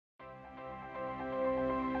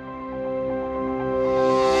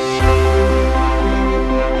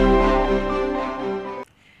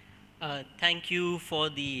thank you for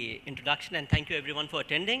the introduction and thank you everyone for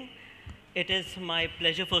attending. It is my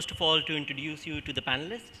pleasure, first of all, to introduce you to the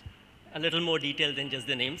panelists, a little more detail than just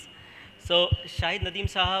the names. So, Shahid Nadeem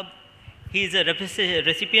Sahab, he is a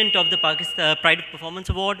recipient of the Pakistan Pride of Performance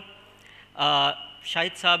Award.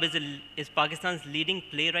 Shahid Sahab is Pakistan's leading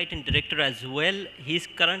playwright and director as well. He is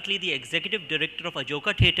currently the executive director of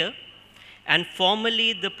Ajoka Theatre and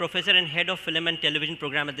formerly the professor and head of film and television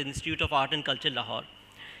program at the Institute of Art and Culture, Lahore.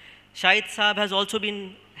 Shahid Saab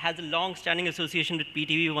has a long-standing association with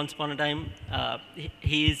PTV once upon a time.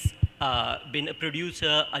 He's been a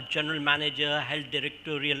producer, a general manager, held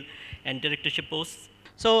directorial and directorship posts.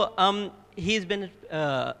 So he's been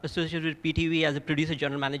associated with PTV as a producer,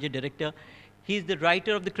 general manager, director. He's the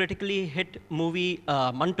writer of the critically hit movie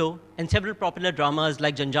Manto and several popular dramas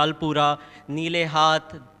like Janjal Pura, Neele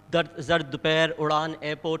Haath, Zard Dopair, Udan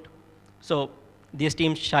Airport. So the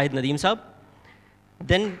esteemed Shahid Nadeem Saab.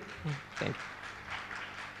 Then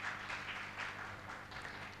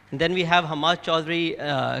we have Hamad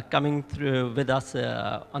Chaudhary coming through with us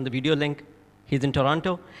on the video link. He's in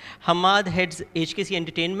Toronto. Hamad heads HKC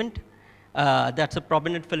Entertainment. That's a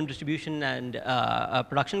prominent film distribution and a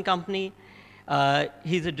production company.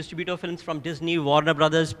 He's a distributor of films from Disney, Warner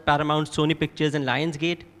Brothers, Paramount, Sony Pictures, and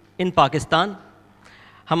Lionsgate in Pakistan.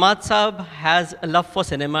 Hamad Saab has a love for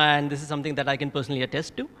cinema, and this is something that I can personally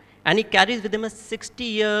attest to. And he carries with him a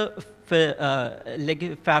 60-year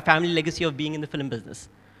family legacy of being in the film business.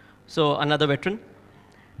 So another veteran.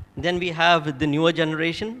 Then we have the newer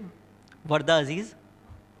generation, Varda Aziz.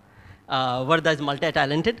 Varda is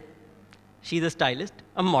multi-talented. She's a stylist,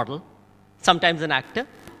 a model, sometimes an actor,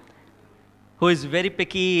 who is very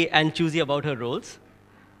picky and choosy about her roles.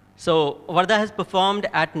 So Varda has performed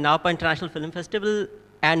at Napa International Film Festival,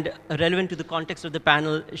 and relevant to the context of the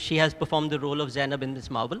panel, she has performed the role of Zainab in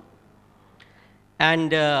this Marvel.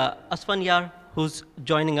 And Asfan Yar, who's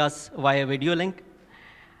joining us via video link.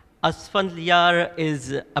 Asfan Yar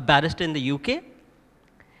is a barrister in the UK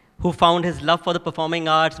who found his love for the performing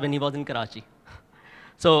arts when he was in Karachi.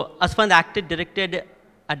 So Asfan acted, directed,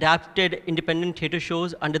 adapted independent theatre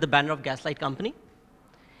shows under the banner of Gaslight Company.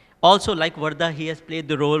 Also, like Varda, he has played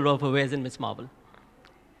the role of Wes in Miss Marvel.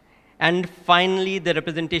 And finally, the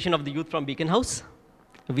representation of the youth from Beacon House.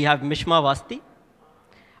 We have Mishma Vasti,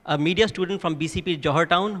 a media student from BCP Johor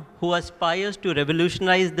Town who aspires to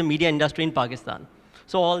revolutionize the media industry in Pakistan.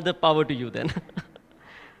 So all the power to you then.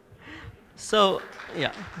 So,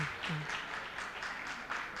 yeah.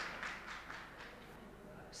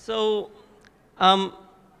 So,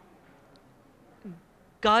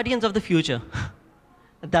 Guardians of the Future,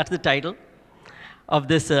 that's the title of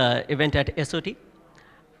this event at SOT.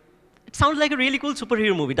 It sounds like a really cool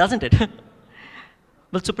superhero movie, doesn't it?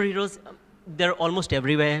 Well, superheroes, they're almost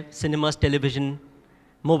everywhere, cinemas, television,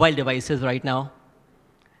 mobile devices right now.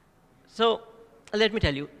 So let me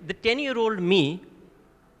tell you, the 10-year-old me,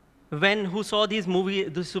 who saw these movies,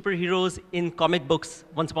 the superheroes in comic books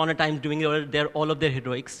once upon a time, doing all of their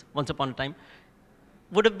heroics once upon a time,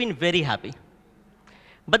 would have been very happy.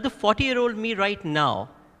 But the 40-year-old me right now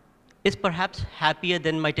is perhaps happier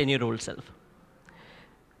than my 10-year-old self.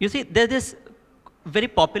 You see, there's this very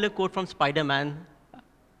popular quote from Spider-Man.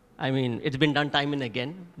 I mean, it's been done time and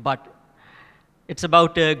again, but it's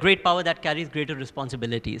about great power that carries greater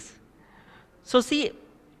responsibilities. So see,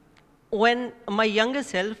 when my younger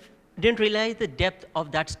self didn't realize the depth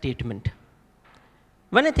of that statement,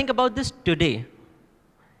 when I think about this today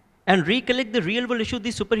and recollect the real-world issues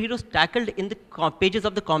these superheroes tackled in the pages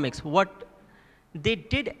of the comics, what they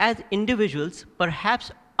did as individuals perhaps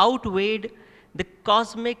outweighed the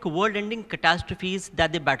cosmic world-ending catastrophes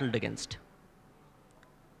that they battled against.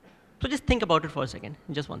 So just think about it for a second,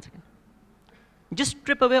 just 1 second. Just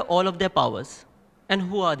strip away all of their powers. And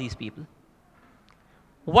who are these people?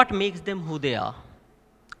 What makes them who they are?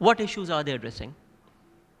 What issues are they addressing?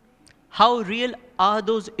 How real are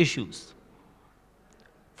those issues?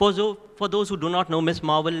 For those who do not know, Miss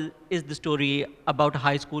Marvel is the story about a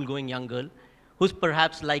high school-going young girl who's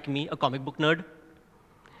perhaps like me, a comic book nerd,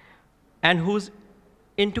 and who's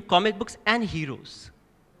into comic books and heroes,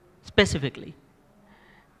 specifically.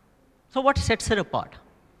 So what sets her apart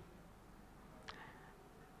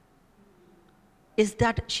is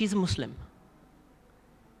that she's a Muslim,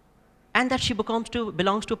 and that she belongs to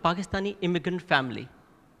a Pakistani immigrant family.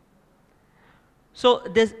 So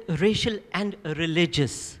there's racial and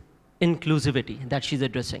religious inclusivity that she's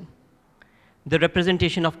addressing, the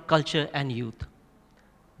representation of culture and youth.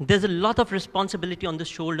 There's a lot of responsibility on the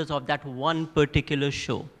shoulders of that one particular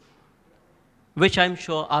show, which I'm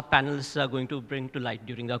sure our panelists are going to bring to light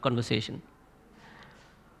during our conversation.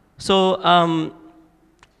 So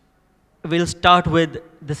we'll start with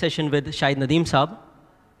the session with Shahid Nadeem Saab.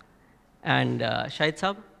 And Shahid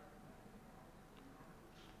Saab,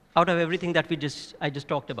 out of everything that I just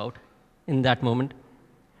talked about in that moment,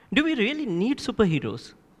 do we really need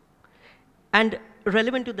superheroes? And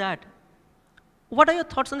relevant to that, what are your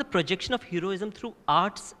thoughts on the projection of heroism through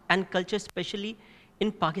arts and culture, especially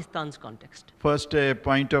in Pakistan's context? First, a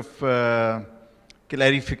point of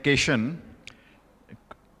clarification.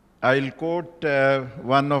 I'll quote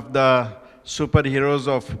one of the superheroes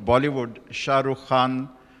of Bollywood, Shah Rukh Khan,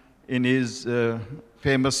 in his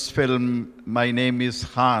famous film, My Name is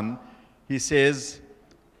Khan. He says,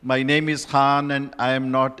 "My name is Khan and I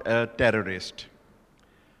am not a terrorist."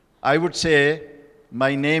 I would say,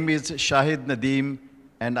 my name is Shahid Nadeem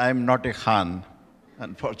and I am not a Khan,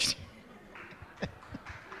 unfortunately.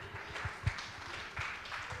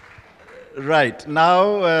 Right,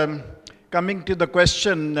 now coming to the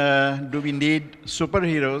question, do we need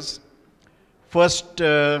superheroes? First,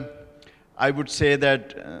 I would say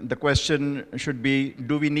that the question should be,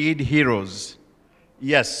 do we need heroes?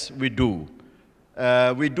 Yes, we do.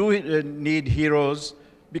 We do need heroes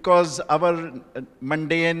because our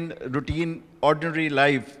mundane, routine, ordinary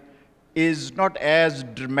life is not as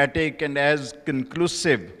dramatic and as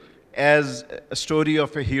conclusive as a story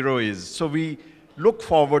of a hero is. So we look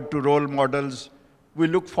forward to role models. We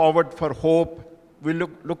look forward for hope. We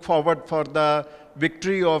look forward for the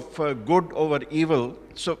victory of good over evil.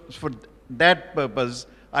 So for that purpose,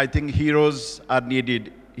 I think heroes are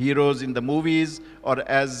needed. Heroes in the movies, or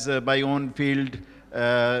as my own field,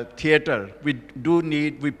 theater. We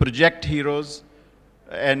project heroes.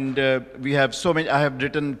 And we have so many. I have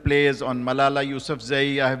written plays on Malala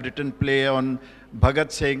Yousafzai. I have written play on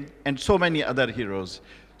Bhagat Singh and so many other heroes.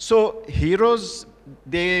 So heroes,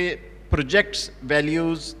 they project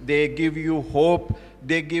values. They give you hope.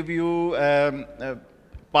 They give you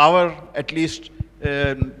power, at least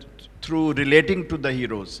through relating to the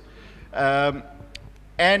heroes.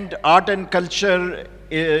 And art and culture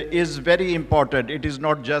is very important. It is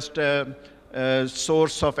not just a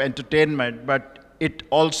source of entertainment, but it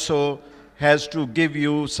also has to give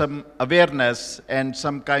you some awareness and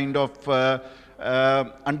some kind of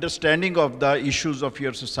understanding of the issues of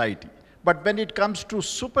your society. But when it comes to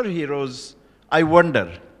superheroes, I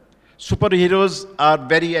wonder. Superheroes are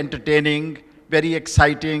very entertaining, very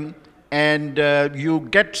exciting, and you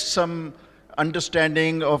get some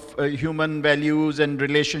understanding of human values and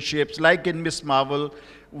relationships. Like in Miss Marvel,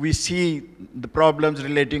 we see the problems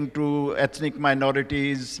relating to ethnic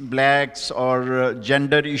minorities, blacks, or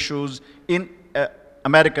gender issues in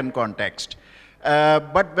American context.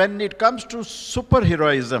 But when it comes to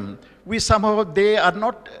superheroism, they are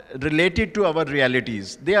not related to our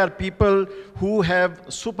realities. They are people who have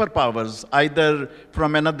superpowers, either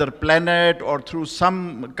from another planet or through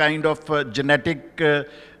some kind of genetic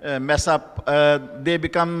mess up. They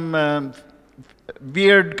become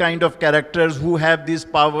weird kind of characters who have these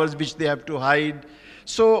powers which they have to hide.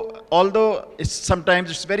 So although sometimes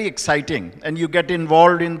it's very exciting and you get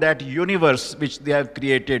involved in that universe which they have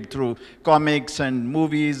created through comics and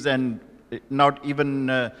movies and not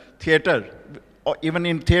even theater. Even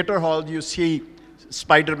in theater halls you see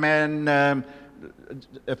Spider-Man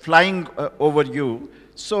flying over you.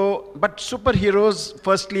 So, but superheroes,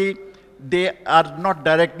 firstly, they are not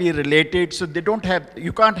directly related, so they don't have,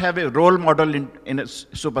 you can't have a role model in a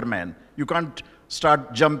Superman. You can't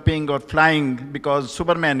start jumping or flying because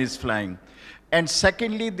Superman is flying. And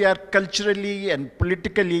secondly, they are culturally and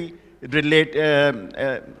politically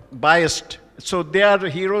biased. So they are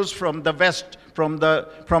heroes from the West, from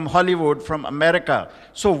Hollywood, from America.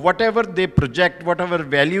 So whatever they project, whatever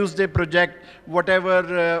values they project,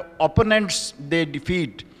 whatever opponents they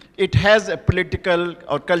defeat, it has a political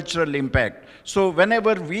or cultural impact. So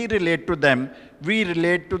whenever we relate to them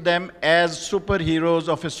as superheroes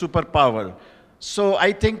of a superpower. So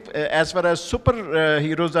I think as far as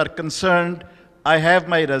superheroes are concerned, I have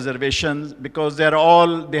my reservations because they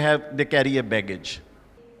carry a baggage.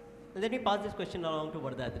 Let me pass this question along to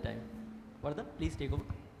Varda at the time. Varda, please take over.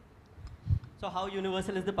 So how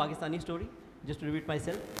universal is the Pakistani story? Just to repeat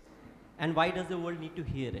myself. And why does the world need to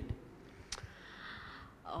hear it?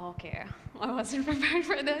 Okay, I wasn't prepared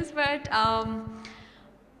for this, but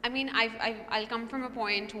I mean, I'll come from a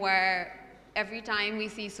point where every time we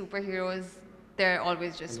see superheroes, they're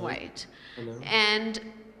always just white. And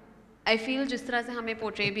I feel just as hame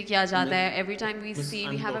portray bhi kiya jata hai, every time we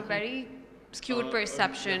we have a very skewed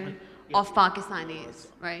perception of Pakistanis,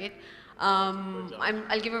 right?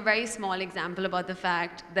 I'll give a very small example about the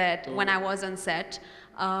fact that when I was on set,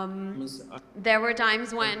 there were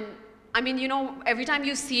times when, I mean, you know, every time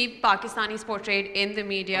you see Pakistanis portrayed in the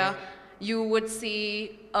media, you would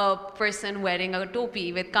see a person wearing a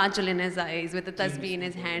topi with kajal in his eyes, with a tasbih in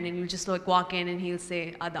his hand, and you just like walk in and he'll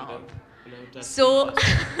say adab. So,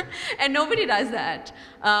 and nobody does that.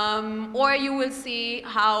 Or you will see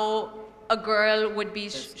how a girl would be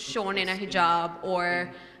shown in a hijab or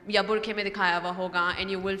ya burkhe mein dikhaya hua hoga, and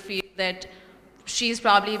you will feel that she's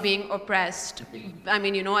probably being oppressed. I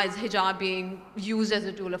mean, you know, as hijab being used as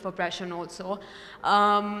a tool of oppression also.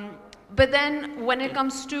 But then when it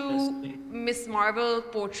comes to Miss Marvel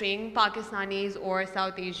portraying Pakistanis or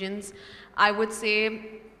South Asians, I would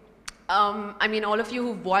say, I mean, all of you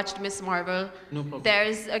who've watched Miss Marvel,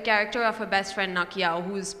 there's a character of her best friend Nakia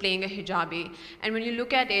who's playing a hijabi. And when you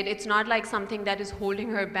look at it, it's not like something that is holding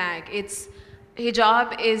her back. It's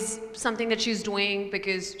hijab is something that she's doing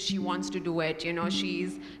because she wants to do it. You know,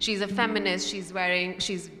 she's a feminist.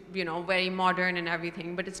 She's you know, very modern and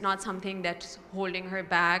everything. But it's not something that's holding her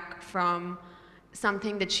back from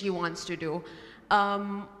something that she wants to do.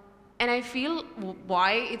 And I feel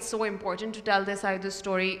why it's so important to tell this side of the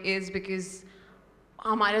story is because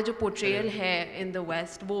हमारा जो portrayal है in the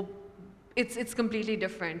West, it's completely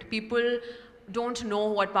different. People don't know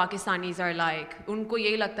what Pakistanis are like. उनको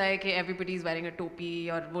यही लगता है कि everybody is wearing a topi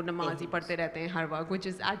और वो नमाज ही पढ़ते रहते हैं हर वक्त, which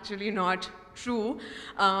is actually not true.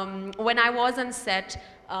 When I was on set,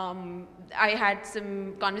 I had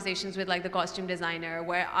some conversations with like the costume designer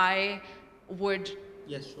where I would,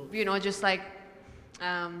 you know, just like,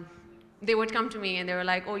 they would come to me and they were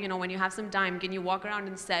like, oh, you know, when you have some time, can you walk around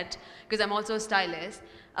and set, because I'm also a stylist,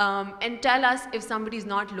 and tell us if somebody's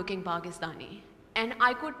not looking Pakistani. And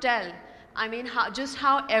I could tell, I mean, just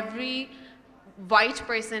how every white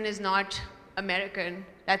person is not American,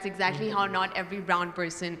 that's exactly how not every brown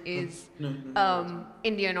person is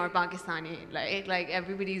Indian or Pakistani. Like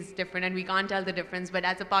everybody's different and we can't tell the difference, but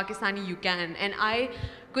as a Pakistani you can. And I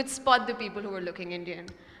could spot the people who were looking Indian.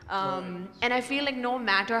 And I feel like no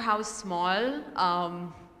matter how small,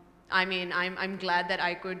 I mean, I'm glad that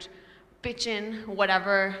I could pitch in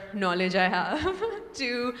whatever knowledge I have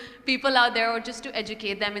to people out there, or just to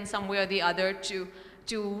educate them in some way or the other to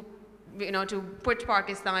you know, to put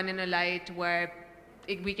Pakistan in a light where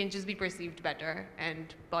we can just be perceived better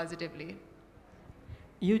and positively.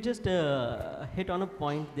 You just hit on a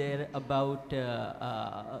point there about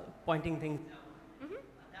pointing things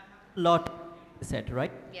lot said,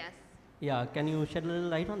 right? Yes. Yeah, can you shed a little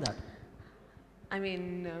light on that? I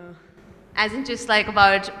mean, as in just like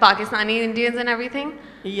about Pakistani Indians and everything?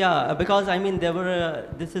 Yeah, because I mean, there were,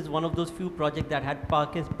 this is one of those few projects that had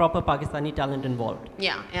proper Pakistani talent involved.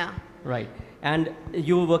 Yeah, yeah. Right. And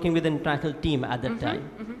you were working with an international team at that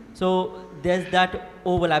time. So there's that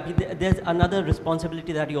overlap. There's another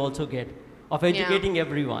responsibility that you also get of educating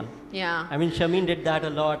everyone. Yeah. I mean, Shameen did that a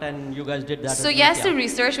lot and you guys did that So as well. yes, the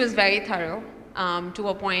research was very thorough to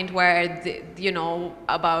a point where, you know,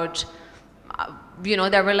 about, you know,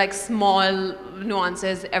 there were like small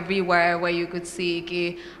nuances everywhere where you could see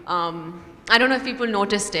ki, I don't know if people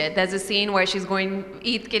noticed it. There's a scene where she's going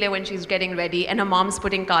Eid ke liye when she's getting ready and her mom's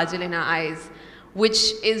putting kajal in her eyes, which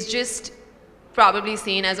is just probably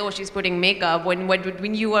seen as, oh, she's putting makeup.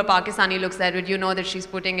 When you or Pakistani looks at it, you know that she's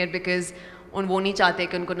putting it because un wo nahi chahte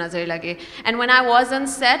ki unko nazar lage. And when I was on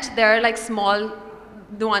set, there are like small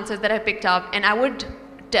nuances that I picked up, and I would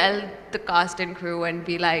tell the cast and crew and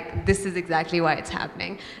be like, this is exactly why it's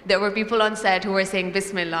happening. There were people on set who were saying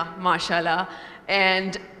Bismillah, Mashallah,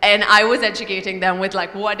 and I was educating them with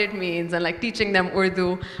like what it means and like teaching them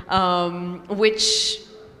Urdu, which,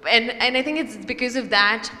 and I think it's because of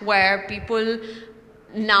that where people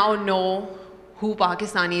now know who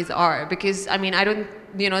Pakistanis are, because I mean, I don't,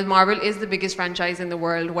 you know, Marvel is the biggest franchise in the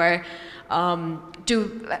world where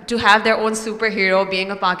to have their own superhero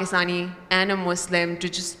being a Pakistani and a Muslim, to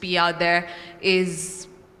just be out there is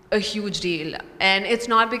a huge deal. And it's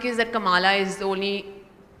not because that Kamala is the only,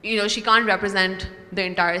 you know, she can't represent the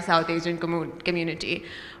entire South Asian community.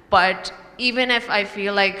 But even if I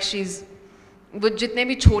feel like she's, with jitne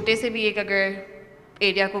bhi chote se bhi ek agar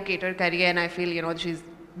area ko cater kari hai, and I feel, you know,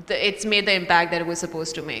 it's made the impact that it was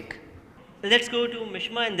supposed to make. Let's go to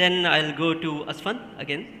Mishma and then I'll go to Asfan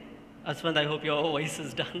again. Asfan, I hope your voice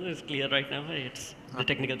is done, it's clear right now. It's, the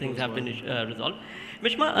technical things have been resolved.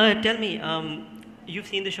 Mishma, tell me, you've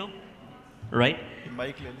seen the show, right?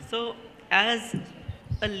 So, as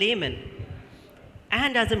a layman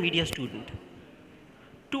and as a media student,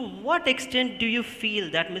 to what extent do you feel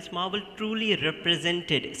that Miss Marvel truly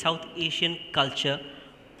represented South Asian culture,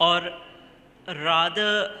 or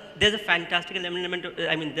rather, there's a fantastical element,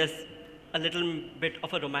 I mean, there's a little bit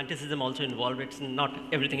of a romanticism also involved. It's not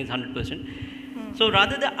everything is 100%. So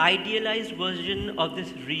rather the idealized version of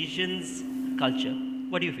this region's culture,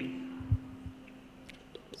 what do you feel?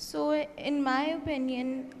 So, in my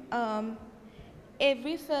opinion,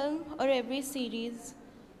 every film or every series,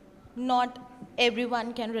 not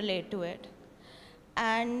everyone can relate to it.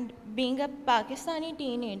 And being a Pakistani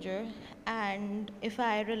teenager, and if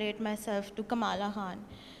I relate myself to Kamala Khan,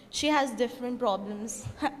 she has different problems.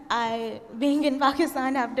 I, being in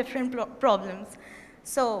Pakistan, have different problems.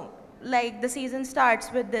 So, like, the season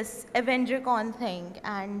starts with this Avenger Con thing,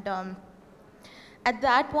 and at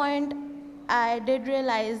that point, I did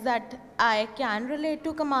realize that I can relate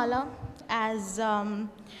to Kamala, as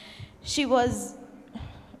she was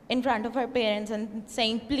in front of her parents and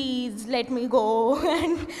saying, please let me go,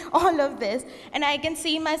 and all of this. And I can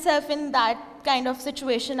see myself in that kind of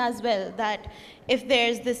situation as well, that if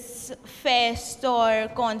there's this fest or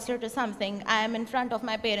concert or something, I am in front of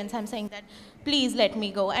my parents, I'm saying that, please let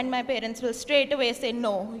me go. And my parents will straight away say,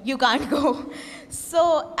 no, you can't go.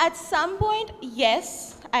 So at some point,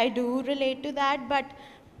 yes, I do relate to that, but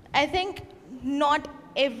I think not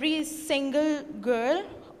every single girl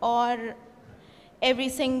or every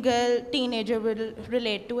single teenager will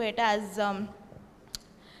relate to it, as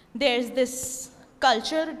there's this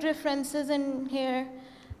culture differences in here,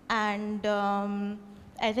 and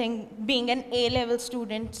I think being an A-level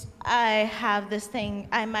student, I have this thing,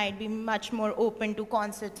 I might be much more open to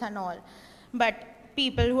concerts and all, but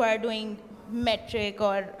people who are doing metric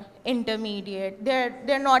or intermediate,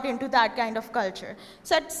 they're not into that kind of culture.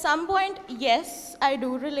 So at some point, yes, I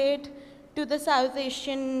do relate to the South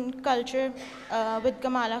Asian culture with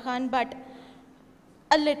Kamala Khan, but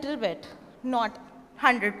a little bit, not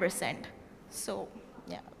 100%. So,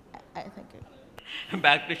 yeah, I think it.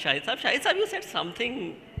 Back to Shahid Saab. Shahid Saab, you said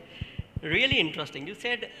something really interesting. You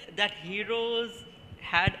said that heroes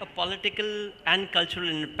had a political and cultural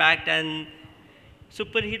impact, and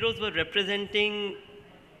superheroes were representing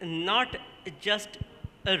not just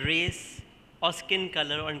a race or skin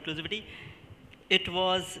color or inclusivity. It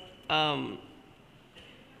was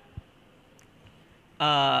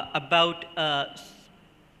about,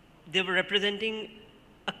 they were representing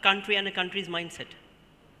a country and a country's mindset.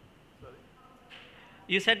 Sorry?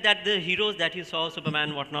 You said that the heroes that you saw,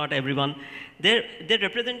 Superman, whatnot, everyone, they're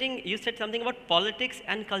representing, you said something about politics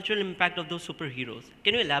and cultural impact of those superheroes.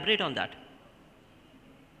 Can you elaborate on that?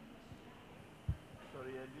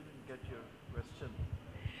 Sorry, I didn't get your question.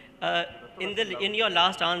 In your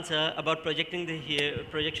last answer about projecting the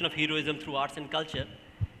projection of heroism through arts and culture.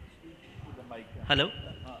 Hello?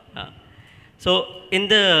 So in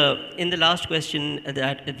the last question,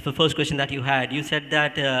 the first question that you had, you said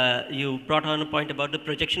that you brought on a point about the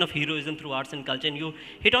projection of heroism through arts and culture, and you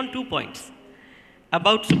hit on 2 points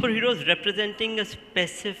about superheroes representing a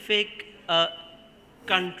specific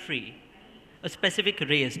country, a specific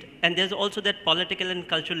race, and there's also that political and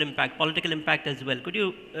cultural impact, political impact as well. Could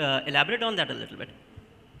you elaborate on that a little bit?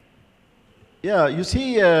 Yeah, you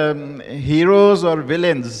see, heroes or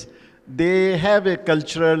villains, they have a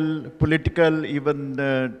cultural, political, even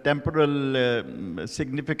temporal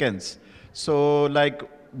significance. So like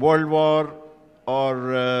World War or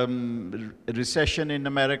recession in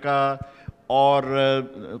America or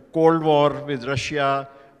Cold War with Russia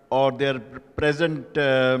or their present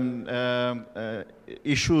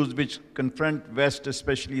issues which confront West,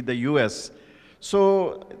 especially the US.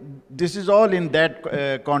 So this is all in that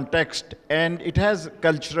context, and it has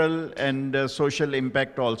cultural and social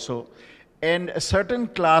impact also. And a certain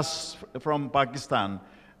class from Pakistan,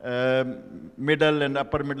 middle and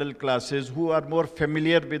upper middle classes who are more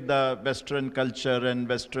familiar with the Western culture and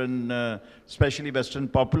Western, especially Western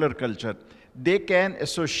popular culture, they can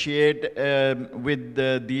associate with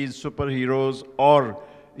these superheroes or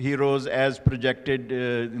heroes as projected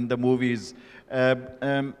in the movies.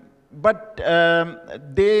 But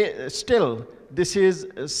they still, this is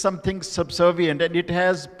something subservient, and it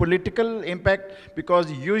has political impact because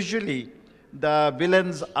usually the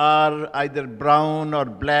villains are either brown or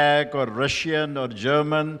black or Russian or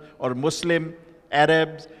German or Muslim,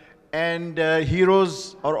 Arabs, and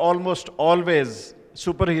heroes are almost always,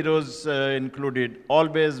 superheroes included,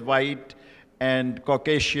 always white and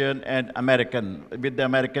Caucasian and American, with the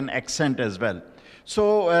American accent as well.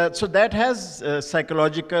 So, so that has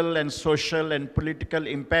psychological and social and political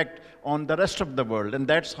impact on the rest of the world, and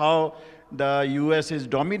that's how the US is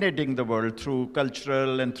dominating the world through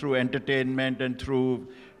cultural and through entertainment and through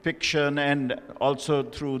fiction and also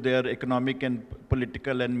through their economic and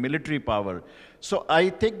political and military power. So I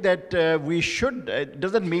think that we should, it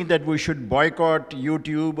doesn't mean that we should boycott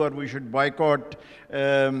YouTube or we should boycott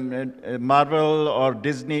Marvel or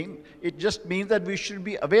Disney. It just means that we should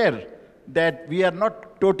be aware that we are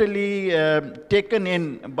not totally taken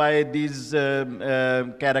in by these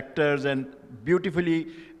characters and beautifully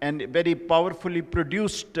and very powerfully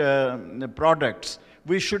produced products,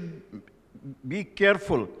 we should be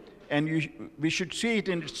careful, and we should see it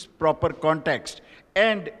in its proper context.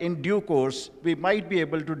 And in due course, we might be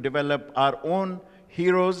able to develop our own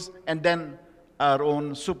heroes and then our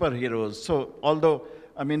own superheroes. So although,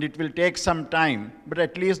 I mean, it will take some time, but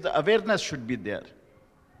at least the awareness should be there.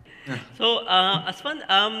 So, Aswan,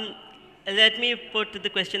 let me put the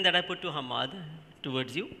question that I put to Hamad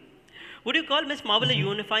towards you. Would you call Miss Marvel a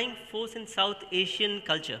unifying force in South Asian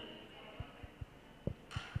culture?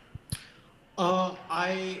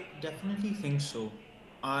 I definitely think so.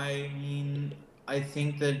 I mean, I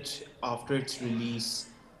think that after its release,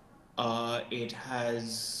 it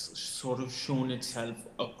has sort of shown itself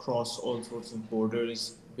across all sorts of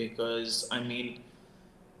borders because, I mean,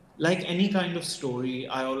 like any kind of story,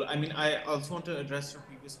 I also want to address your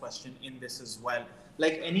previous question in this as well.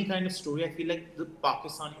 Like any kind of story, I feel like the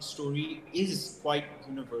Pakistani story is quite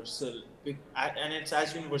universal, and it's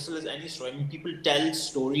as universal as any story. I mean, people tell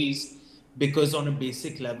stories because on a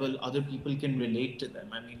basic level, other people can relate to them.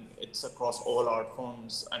 I mean, it's across all art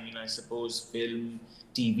forms. I mean, I suppose film,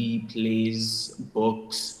 TV, plays,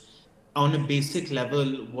 books. On a basic level,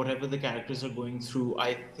 whatever the characters are going through,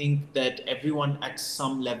 I think that everyone at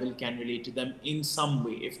some level can relate to them in some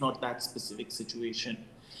way, if not that specific situation.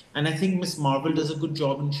 And I think Miss Marvel does a good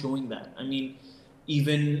job in showing that. I mean,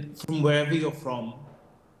 even from wherever you're from,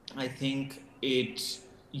 I think it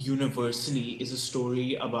universally is a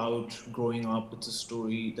story about growing up. It's a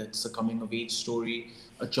story that's a coming of age story,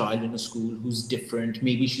 a child in a school who's different.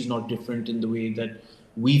 Maybe she's not different in the way that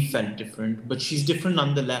we felt different, but she's different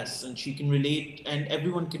nonetheless, and she can relate, and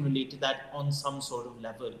everyone can relate to that on some sort of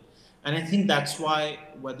level. And I think that's why,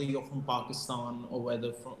 whether you're from Pakistan or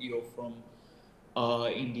whether you're from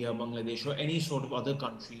India, Bangladesh, or any sort of other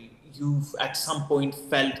country, you've at some point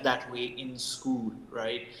felt that way in school,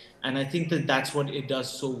 right? And I think that that's what it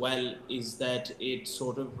does so well, is that it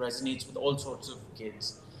sort of resonates with all sorts of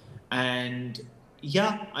kids. And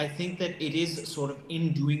yeah, I think that it is sort of,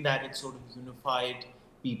 in doing that, it sort of unified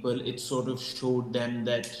people. It sort of showed them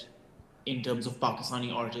that in terms of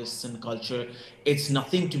Pakistani artists and culture, it's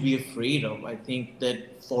nothing to be afraid of. I think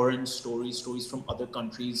that foreign stories from other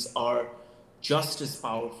countries are just as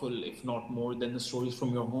powerful, if not more, than the stories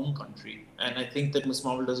from your home country. And I think that Miss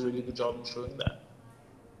Marvel does a really good job in showing that.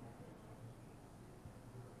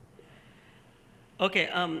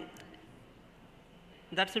 Okay,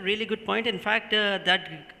 that's a really good point. In fact,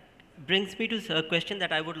 that brings me to a question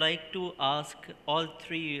that I would like to ask all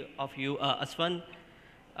three of you, Aswan,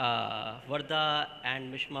 Varda,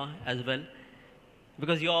 and Mishma as well,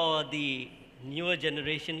 because you're the newer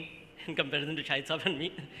generation in comparison to Shahid Saab and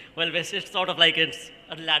me. Well, we're just sort of like it's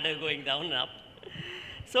a ladder going down and up.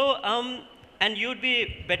 So, and you'd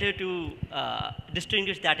be better to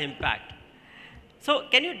distinguish that impact. So,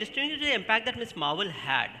 can you distinguish the impact that Miss Marvel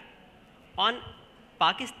had on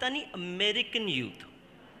Pakistani American youth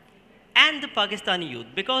and the Pakistani youth?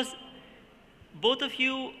 Because both of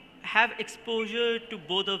you have exposure to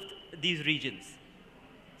both of these regions.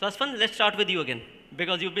 So, Asfan, let's start with you again,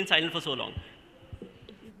 because you've been silent for so long.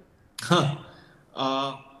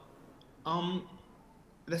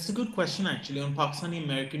 That's a good question, actually, on Pakistani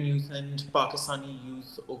American youth and Pakistani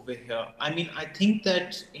youth over here. I mean, I think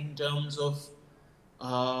that in terms of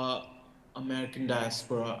American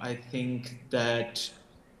diaspora, I think that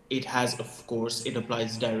it has, of course, it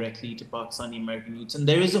applies directly to Pakistani American youths. And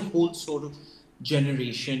there is a whole sort of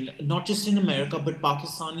generation, not just in America, but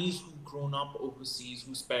Pakistanis who've grown up overseas,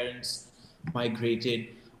 whose parents migrated.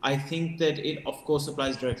 I think that it, of course,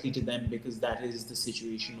 applies directly to them because that is the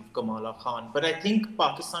situation of Kamala Khan. But I think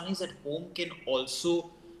Pakistanis at home can also,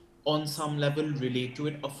 on some level, relate to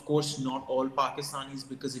it. Of course, not all Pakistanis,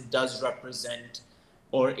 because it does represent,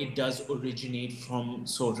 or it does originate from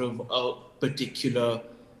sort of a particular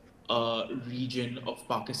region of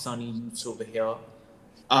Pakistani youths over here.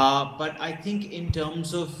 But I think in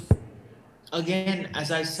terms of, again,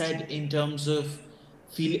 as I said, in terms of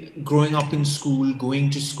growing up in school, going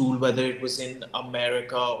to school, whether it was in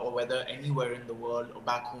America or whether anywhere in the world or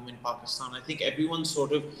back home in Pakistan, I think everyone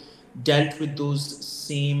sort of dealt with those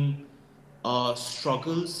same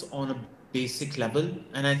struggles on a basic level.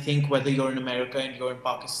 And I think whether you're in America and you're in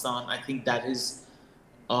Pakistan, I think that is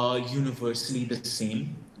universally the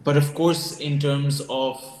same. But of course, in terms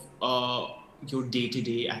of your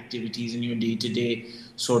day-to-day activities and your day-to-day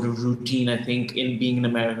sort of routine, I think in being in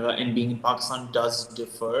America and being in Pakistan does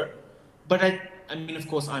differ. But I mean, of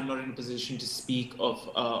course, I'm not in a position to speak of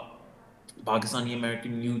Pakistani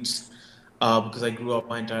American youths because I grew up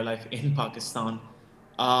my entire life in Pakistan.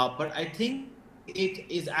 But I think it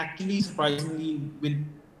is actually surprisingly, with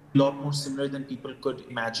lot more similar than people could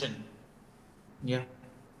imagine. Yeah.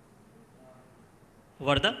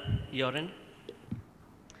 Varda, your end?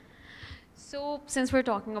 So, since we're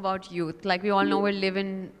talking about youth, like we all know, we live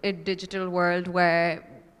in a digital world where,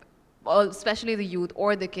 well, especially the youth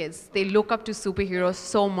or the kids, they look up to superheroes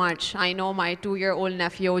so much. I know my 2-year-old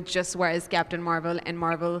nephew just wears Captain Marvel and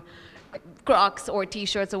Marvel Crocs or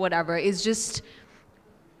T-shirts or whatever. It's just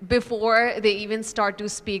before they even start to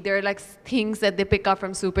speak, there are like things that they pick up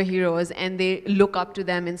from superheroes and they look up to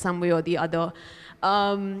them in some way or the other.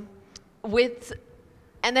 With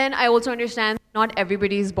And then I also understand not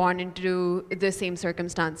everybody is born into the same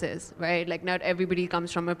circumstances, right? Like not everybody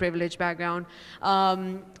comes from a privileged background.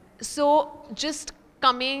 So just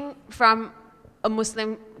coming from a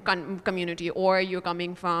Muslim community, or you're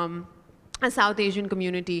coming from a South Asian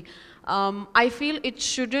community, I feel it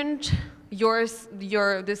shouldn't,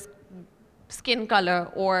 this skin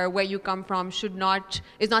color or where you come from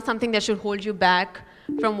is not something that should hold you back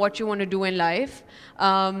from what you want to do in life.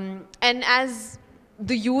 And as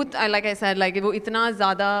the youth, like I said, like वो इतना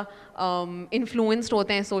ज़्यादा influenced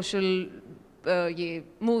होते हैं social ये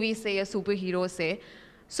movies से या superheroes से.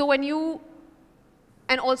 So when you,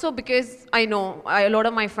 and also because I know a lot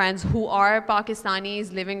of my friends who are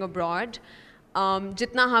Pakistanis living abroad,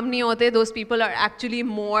 जितना हम नहीं होते, those people are actually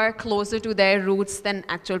more closer to their roots than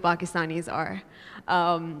actual Pakistanis are.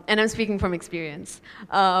 And I'm speaking from experience.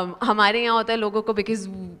 हमारे यहाँ होता है लोगों को, because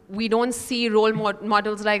we don't see role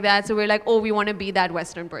models like that, so we're like, oh, we want to be that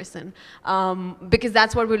Western person, because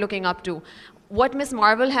that's what we're looking up to. What Miss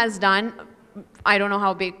Marvel has done, I don't know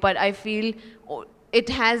how big, but I feel it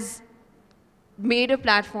has made a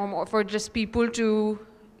platform for just people to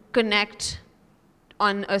connect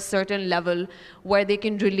on a certain level where they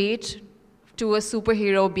can relate to a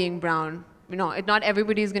superhero being brown. You know, not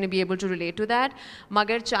everybody is going to be able to relate to that.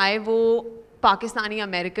 Magar chahe wo Pakistani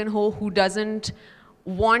American ho who doesn't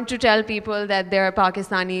want to tell people that they're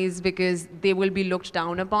Pakistanis because they will be looked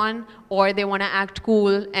down upon, or they want to act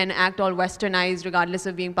cool and act all westernized regardless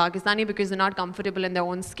of being Pakistani because they're not comfortable in their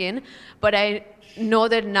own skin. But I know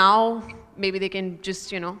that now maybe they can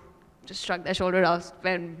just, you know, just shrug their shoulder off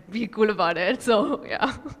and be cool about it. So,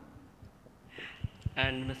 yeah.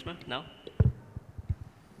 And Ms. Ma, now?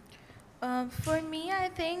 For me, I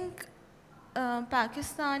think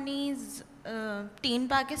Pakistanis, teen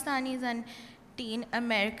Pakistanis and teen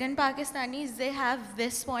American Pakistanis, they have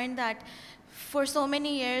this point that for so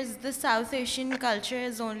many years, the South Asian culture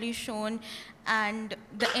is only shown and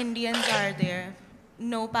the Indians are there.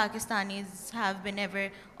 No Pakistanis have been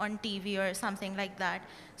ever on TV or something like that.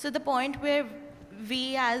 So the point where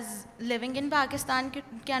we as living in Pakistan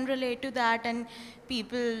can relate to that, and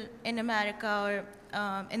people in America or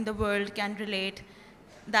in the world can relate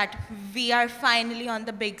that we are finally on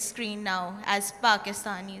the big screen now as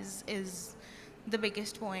Pakistanis is the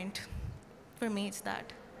biggest point. For me, it's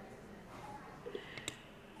that.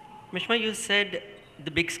 Mishma, you said the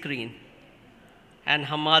big screen, and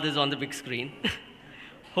Hamad is on the big screen.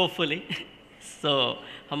 Hopefully. So,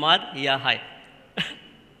 Hamad, yeah, hi.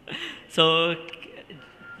 So,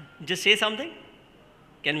 just say something.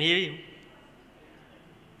 Can we hear you?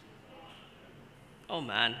 Oh,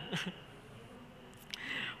 man.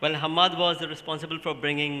 Well, Hamad was responsible for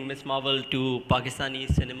bringing Miss Marvel to Pakistani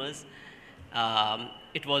cinemas.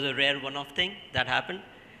 It was a rare one-off thing that happened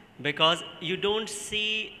because you don't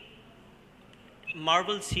see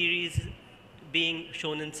Marvel series being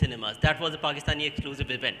shown in cinemas. That was a Pakistani exclusive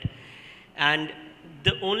event. And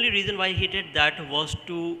the only reason why he did that was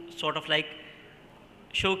to sort of like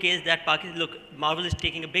showcase that look, Marvel is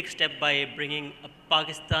taking a big step by bringing a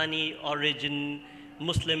Pakistani origin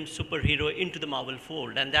Muslim superhero into the Marvel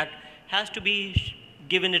fold, and that has to be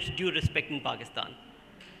given its due respect in Pakistan.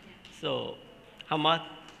 So, Hamad,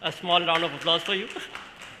 a small round of applause for you.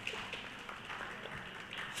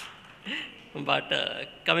 But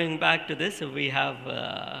coming back to this, we have,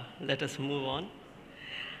 let us move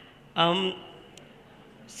on.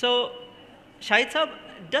 So, Shahid Saab,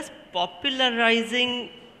 does popularizing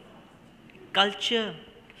culture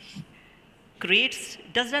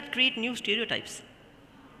does that create new stereotypes?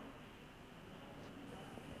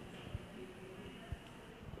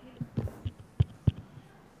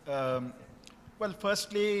 Well,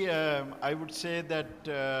 firstly, I would say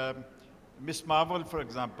that Miss Marvel, for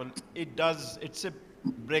example, it's a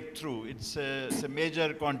breakthrough. It's a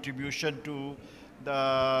major contribution to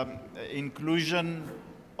the inclusion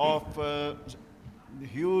of the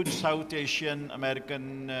huge South Asian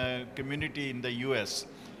American community in the US.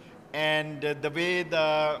 And the way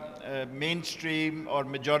the mainstream or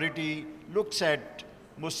majority looks at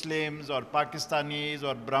Muslims or Pakistanis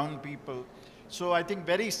or brown people. So I think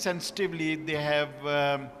very sensitively they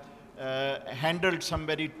have handled some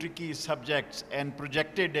very tricky subjects and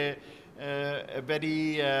projected a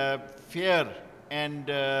very fair and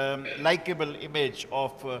likable image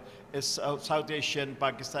of a South Asian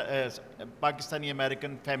Pakistani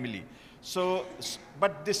American family. So,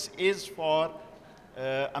 but this is for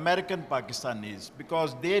American Pakistanis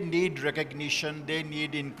because they need recognition, they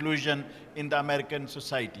need inclusion in the American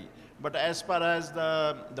society. But as far as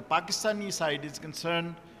the Pakistani side is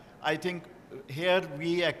concerned, I think here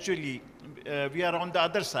we actually, we are on the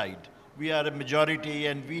other side. We are a majority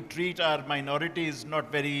and we treat our minorities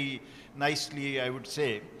not very nicely, I would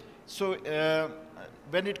say. So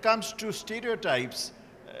when it comes to stereotypes,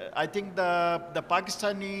 I think the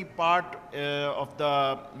Pakistani part of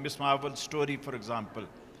the Miss Marvel story, for example,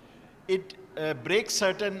 it breaks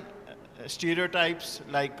certain stereotypes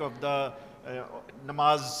like of the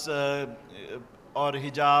namaz or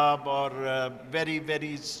hijab or very,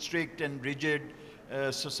 very strict and rigid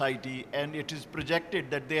society. And it is projected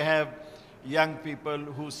that they have young people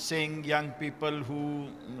who sing, young people who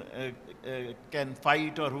can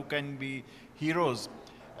fight or who can be heroes.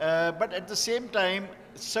 But at the same time,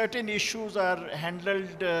 certain issues are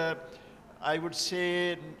handled, I would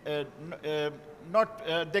say,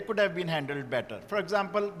 they could have been handled better. For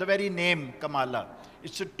example, the very name Kamala,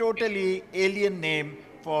 it's a totally alien name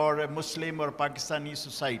for a Muslim or Pakistani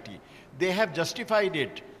society. They have justified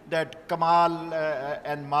it, that Kamal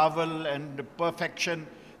and marvel and perfection,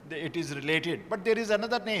 it is related. But there is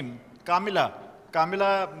another name, Kamila.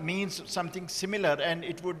 Kamila means something similar and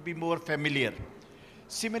it would be more familiar.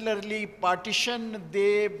 Similarly, partition,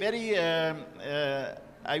 they very,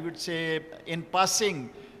 I would say, in passing,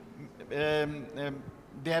 they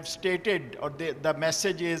have stated, or the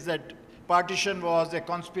message is that partition was a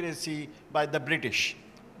conspiracy by the British,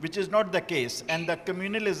 which is not the case. And the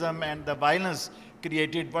communalism and the violence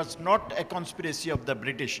created was not a conspiracy of the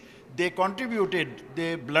British. They contributed,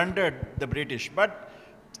 they blundered the British. But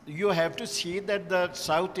you have to see that the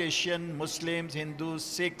South Asian Muslims, Hindus,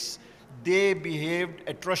 Sikhs, they behaved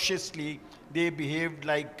atrociously. They behaved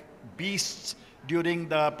like beasts during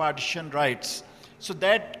the partition rights. So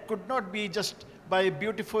that could not be just by a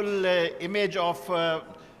beautiful image of the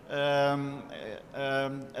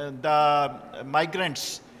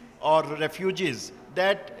migrants or refugees.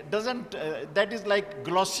 That doesn't, that is like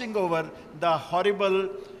glossing over the horrible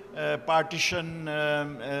partition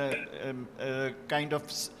kind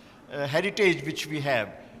of heritage which we have.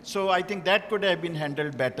 So I think that could have been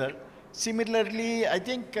handled better. Similarly, I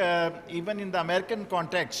think even in the American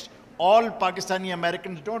context, all Pakistani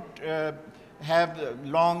Americans don't have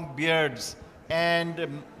long beards,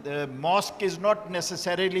 and the mosque is not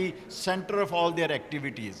necessarily center of all their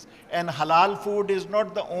activities. And halal food is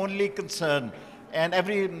not the only concern. And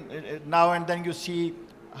every now and then you see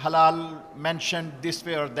halal mentioned this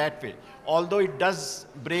way or that way. Although it does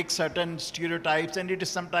break certain stereotypes and it is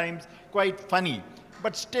sometimes quite funny.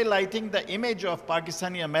 But still, I think the image of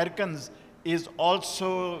Pakistani Americans is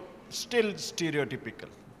also still stereotypical.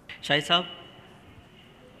 Shai Saab,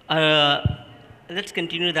 let's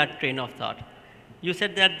continue that train of thought. You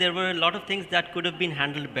said that there were a lot of things that could have been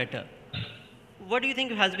handled better. What do you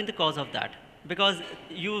think has been the cause of that? Because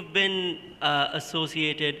you've been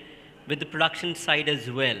associated with the production side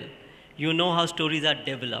as well. You know how stories are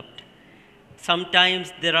developed.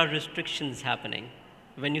 Sometimes there are restrictions happening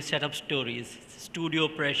when you set up stories, studio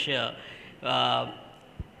pressure,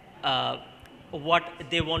 what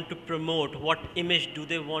they want to promote, what image do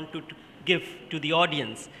they want to give to the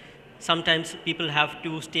audience. Sometimes people have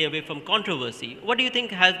to stay away from controversy. What do you think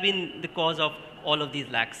has been the cause of all of these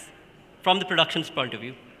lacks from the production's point of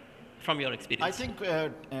view, from your experience? I think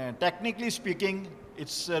technically speaking,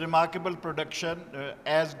 it's a remarkable production,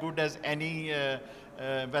 as good as any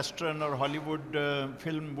Western or Hollywood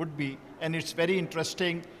film would be, and it's very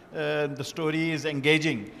interesting. The story is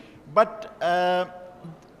engaging, but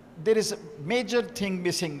there is a major thing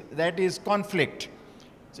missing, that is conflict.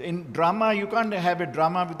 So in drama, you can't have a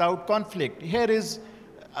drama without conflict. Here is,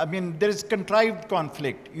 I mean, there is contrived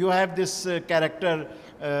conflict. You have this character,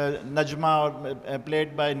 Najma,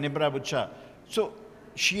 played by Nibra Bucha. So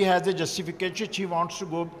she has a justification. She wants to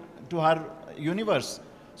go to her universe.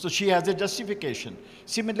 So she has a justification.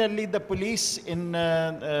 Similarly, the police in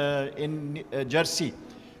Jersey,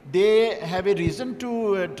 they have a reason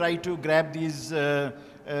to try to grab these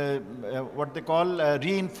what they call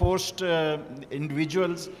reinforced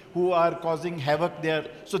individuals who are causing havoc there.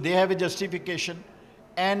 So they have a justification.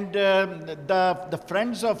 And the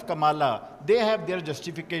friends of Kamala, they have their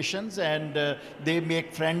justifications and they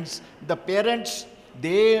make friends. The parents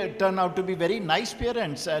they turn out to be very nice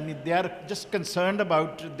parents, and they are just concerned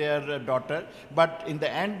about their daughter. But in the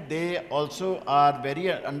end, they also are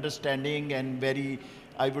very understanding and very,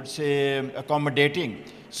 I would say, accommodating.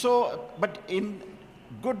 So, but in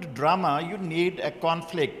good drama, you need a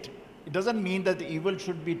conflict. It doesn't mean that the evil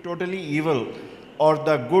should be totally evil or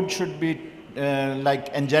the good should be like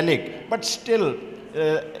angelic, but still,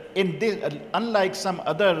 in this, unlike some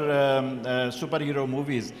other superhero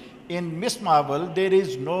movies, in Miss Marvel, there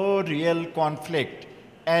is no real conflict.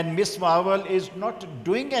 And Miss Marvel is not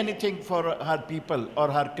doing anything for her people or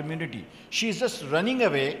her community. She's just running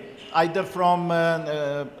away, either from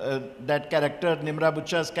that character, Nimra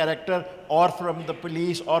Bucha's character, or from the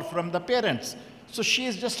police, or from the parents. So she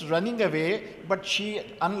is just running away, but she,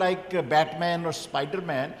 unlike Batman or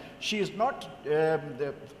Spider-Man, she is not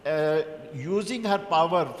using her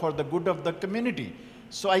power for the good of the community.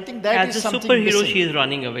 So I think that is something missing. As a superhero, she is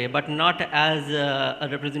running away, but not as a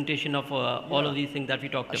representation of all of these things that we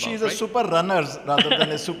talked about. She's a super runner rather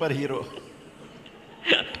than a superhero.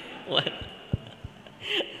 Well,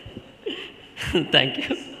 thank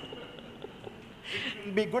you. It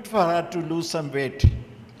will be good for her to lose some weight.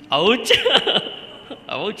 Ouch.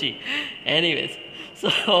 Ouchie. Anyways, so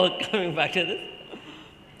coming back to this.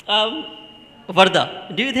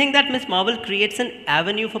 Varda, do you think that Miss Marvel creates an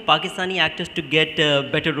avenue for Pakistani actors to get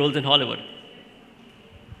better roles in Hollywood?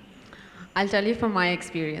 I'll tell you from my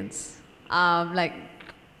experience. Like,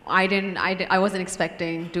 I wasn't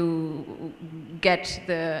expecting to get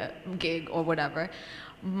the gig or whatever.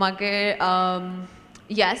 Magar,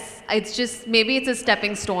 yes, it's just, maybe it's a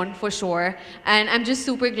stepping stone for sure. And I'm just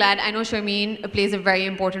super glad. I know Sharmeen plays a very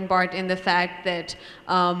important part in the fact that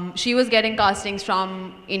she was getting castings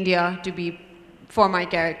from India to be for my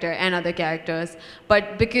character and other characters.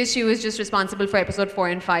 But because she was just responsible for episode 4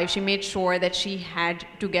 and 5, she made sure that she had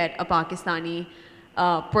to get a Pakistani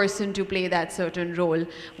person to play that certain role,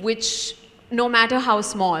 which no matter how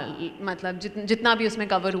small, matlab, jitna bhi usme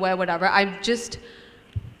cover hua hai, whatever, I just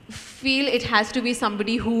feel it has to be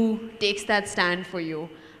somebody who takes that stand for you.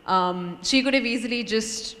 She could have easily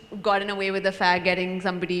just gotten away with the fact getting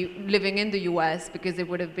somebody living in the US because it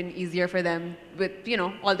would have been easier for them with, you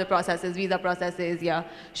know, all the processes, visa processes, yeah,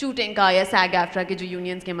 shooting ka, ya SAG-AFTRA ke jo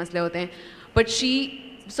unions ke masle hote hain. But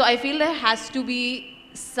so I feel there has to be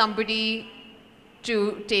somebody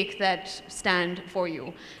to take that stand for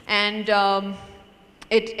you. And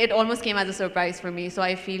it almost came as a surprise for me. So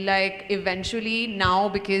I feel like eventually now,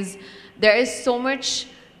 because there is so much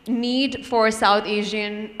need for South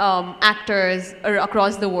Asian actors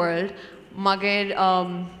across the world,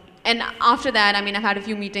 and after that, I mean, I've had a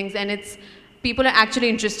few meetings, and people are actually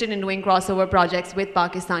interested in doing crossover projects with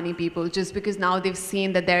Pakistani people, just because now they've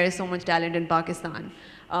seen that there is so much talent in Pakistan.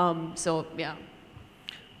 So yeah.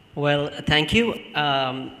 Well, thank you.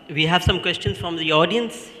 We have some questions from the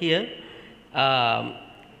audience here.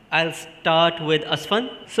 I'll start with Aswan.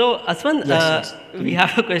 So, Aswan, yes. We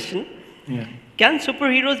have a question. Yeah. Can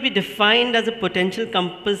superheroes be defined as a potential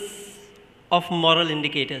compass of moral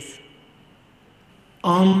indicators?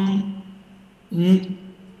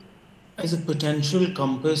 As a potential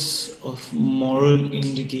compass of moral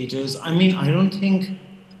indicators, I mean, I don't think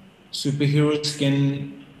superheroes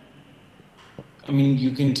can, I mean,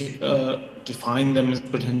 you can define them as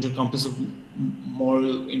potential compass of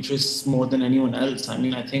moral interests more than anyone else. I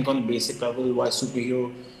mean, I think on a basic level, why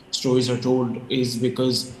superhero stories are told is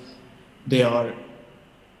because they are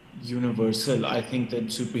universal. I think that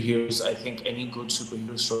superheroes, I think any good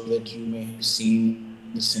superhero story that you may have seen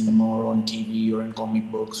in the cinema or on TV or in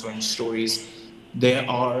comic books or in stories, they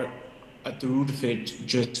are at the root of it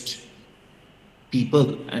just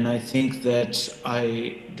people. And I think that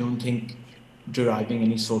I don't think deriving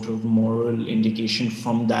any sort of moral indication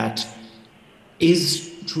from that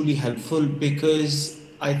is truly helpful, because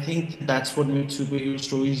I think that's what makes superhero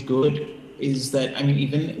stories good, is that, I mean,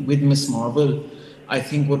 even with Miss Marvel, I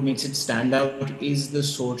think what makes it stand out is the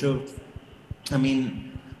sort of, I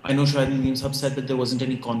mean, I know Shahid and Nadeem Sahab said that there wasn't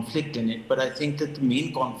any conflict in it, but I think that the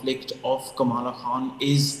main conflict of Kamala Khan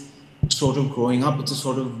is sort of growing up. It's a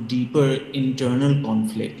sort of deeper internal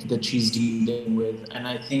conflict that she's dealing with. And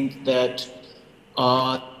I think that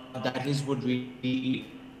that is what really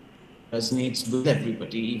resonates with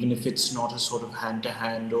everybody, even if it's not a sort of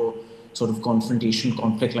hand-to-hand or sort of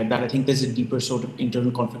conflict like that. I think there's a deeper sort of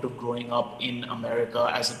internal conflict of growing up in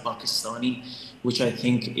America as a Pakistani, which I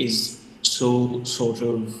think is so sort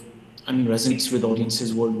of, I mean, resonates with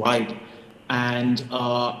audiences worldwide. And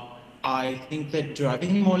I think that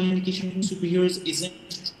deriving moral indication from superheroes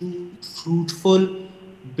isn't too fruitful,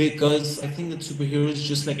 because I think that superheroes,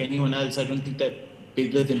 just like anyone else, I don't think that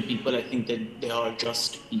bigger than people. I think that they are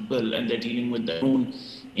just people and they're dealing with their own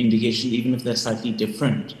indications, even if they're slightly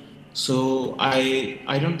different. So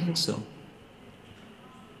I don't think so.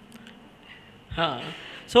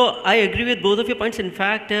 So I agree with both of your points. In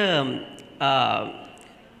fact, I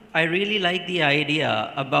really like the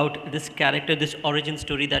idea about this character, this origin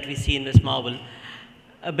story that we see in Miss Marvel,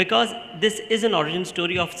 because this is an origin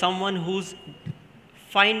story of someone who's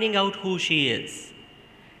finding out who she is.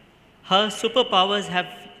 Her superpowers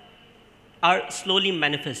are slowly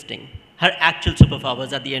manifesting, her actual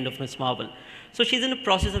superpowers at the end of Miss Marvel. So she's in a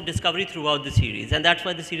process of discovery throughout the series, and that's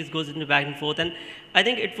why the series goes into back and forth. And I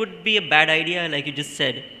think it would be a bad idea, like you just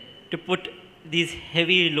said, to put these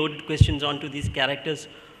heavy loaded questions onto these characters,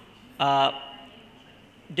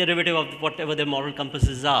 derivative of whatever their moral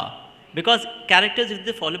compasses are. Because characters with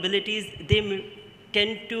the fallibilities, they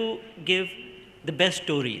tend to give the best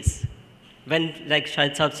stories. When, like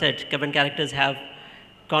Shahid Saab said, when characters have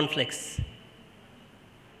conflicts,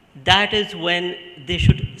 that is when they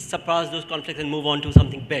should surpass those conflicts and move on to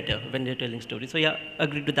something better when they're telling stories. So yeah,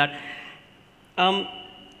 agreed with that.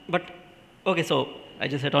 But, okay, so I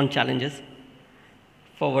just hit on challenges.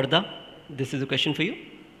 For Varda, this is a question for you.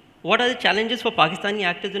 What are the challenges for Pakistani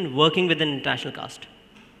actors in working with an international cast?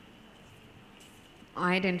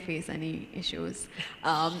 I didn't face any issues.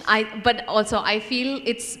 But also I feel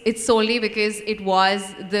it's solely because it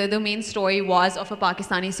was, the main story was of a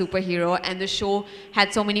Pakistani superhero, and the show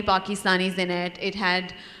had so many Pakistanis in it. It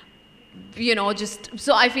had, you know,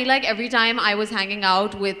 so I feel like every time I was hanging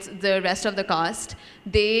out with the rest of the cast,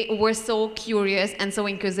 they were so curious and so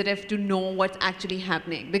inquisitive to know what's actually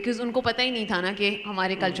happening, because उनको पता ही नहीं था ना कि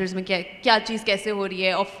हमारे cultures में क्या चीज़ कैसे हो रही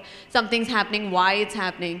है, of something's happening, why it's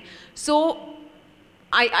happening. So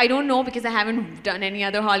I don't know, because I haven't done any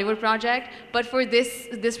other Hollywood project, but for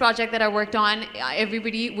this project that I worked on,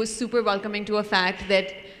 everybody was super welcoming to a fact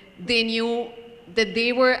that they knew that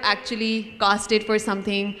they were actually casted for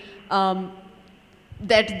something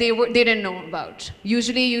that they didn't know about.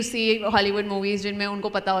 Usually you see Hollywood movies जिनमें उनको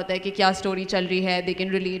पता होता है कि क्या story चल रही है, they can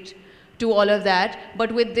relate to all of that.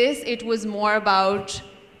 But with this, it was more about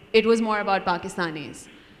Pakistanis,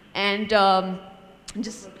 and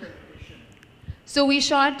so we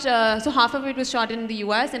shot. So half of it was shot in the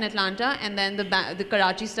U.S. in Atlanta, and then the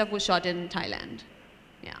Karachi stuff was shot in Thailand.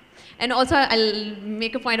 Yeah, and also I'll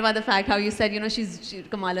make a point about the fact how you said, you know,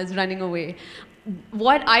 Kamala's running away.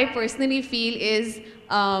 What I personally feel is,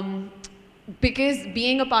 because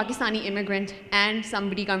being a Pakistani immigrant and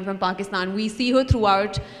somebody coming from Pakistan, we see her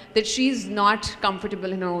throughout that she's not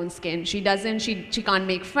comfortable in her own skin. She can't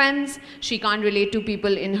make friends, she can't relate to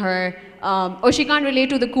people in her, or she can't relate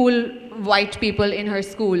to the cool white people in her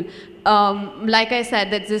school. Like I said,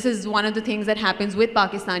 that this is one of the things that happens with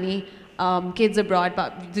Pakistani kids abroad,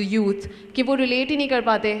 the youth, कि वो relate ही नहीं कर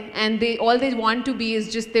पाते, and all they want to be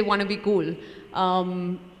is just, they want to be cool.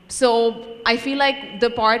 So I feel like the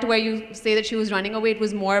part where you say that she was running away, it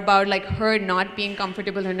was more about like her not being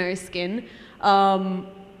comfortable in her skin,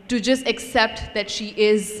 to just accept that she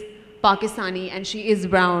is Pakistani and she is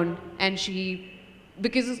brown, and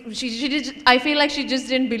because I feel like she just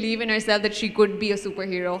didn't believe in herself that she could be a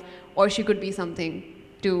superhero or she could be something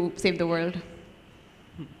to save the world.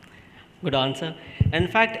 Good answer. In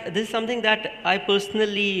fact, this is something that I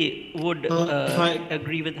personally would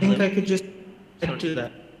agree with. I think I could just add to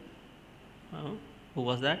that. Who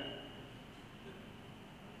was that?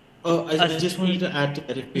 I just wanted to add to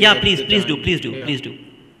that. Yeah, please do.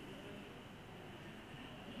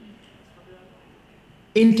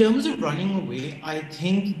 In terms of running away, I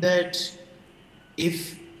think that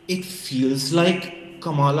if it feels like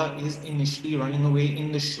Kamala is initially running away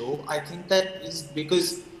in the show, I think that is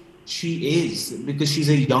because she's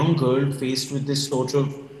a young girl faced with this sort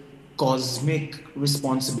of cosmic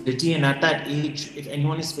responsibility, and at that age, if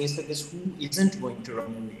anyone is faced like this, who isn't going to run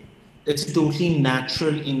away? It's a totally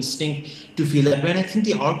natural instinct to feel that way. And I think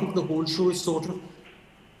the arc of the whole show is sort of,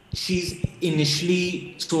 she's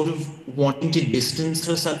initially sort of wanting to distance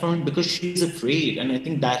herself from it because she's afraid, and I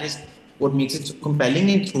think that is what makes it so compelling.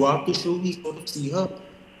 And throughout the show, we sort of see her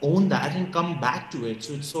own that and come back to it.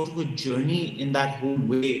 So it's sort of a journey in that whole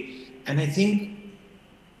way. And I think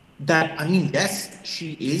that, I mean, yes,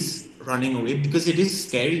 she is running away because it is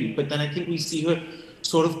scary, but then I think we see her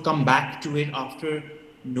sort of come back to it after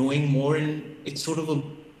knowing more, and it's sort of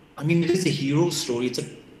it is a hero story, it's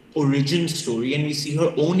an origin story, and we see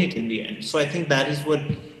her own it in the end. So I think that is what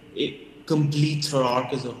it completes her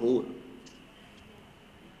arc as a whole.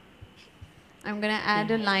 I'm going to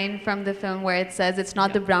add a line from the film where it says, it's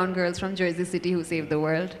not the brown girls from Jersey City who saved the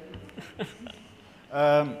world.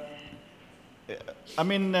 I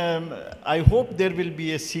mean, I hope there will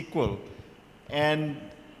be a sequel, and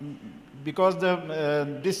because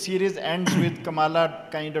this series ends with Kamala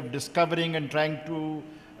kind of discovering and trying to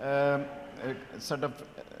sort of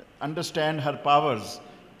understand her powers.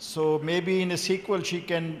 So maybe in a sequel she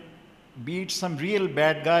can beat some real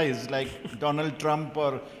bad guys like Donald Trump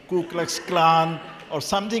or Ku Klux Klan or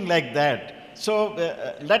something like that. So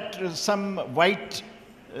let some white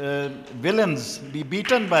villains be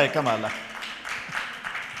beaten by Kamala.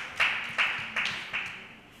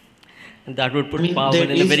 And that would put Marvel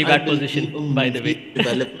in a very bad position, by the way.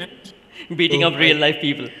 Development. Beating up real life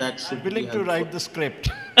people. I'm willing to write the script.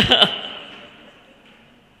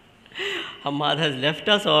 Hamad has left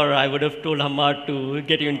us, or I would have told Hamad to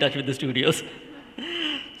get you in touch with the studios.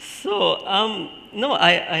 So, no,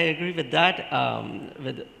 I agree with that,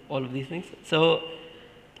 with all of these things. So,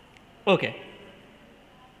 okay.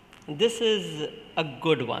 This is a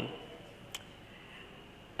good one.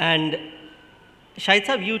 And Shahid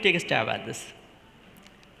Saab, you take a stab at this.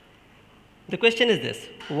 The question is this: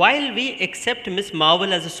 while we accept Miss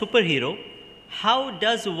Marvel as a superhero, how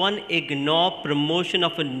does one ignore promotion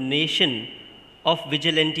of a nation of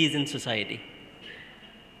vigilantes in society?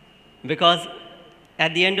 Because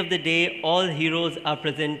at the end of the day, all heroes are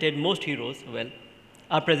presented, most heroes, well,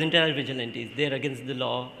 are presented as vigilantes. They're against the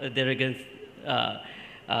law, they're against the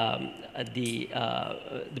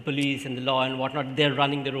police and the law and whatnot. They're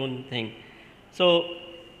running their own thing. So,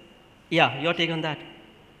 yeah, your take on that?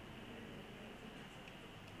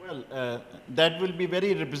 Well, that will be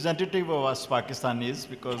very representative of us Pakistanis,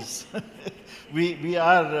 because we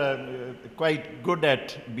are quite good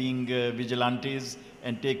at being vigilantes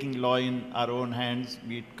and taking law in our own hands,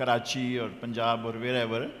 be it Karachi or Punjab or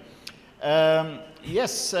wherever.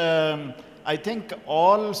 Yes, I think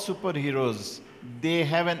all superheroes, they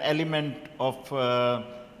have an element of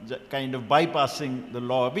kind of bypassing the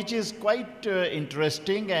law, which is quite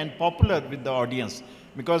interesting and popular with the audience,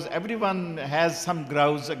 because everyone has some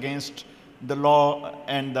grouse against the law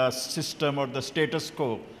and the system or the status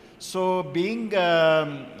quo. So being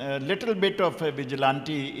a little bit of a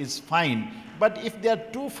vigilante is fine. But if they are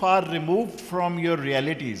too far removed from your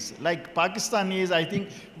realities, like Pakistanis, I think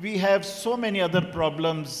we have so many other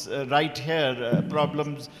problems right here,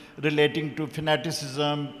 problems relating to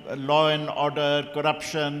fanaticism, law and order,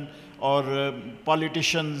 corruption, or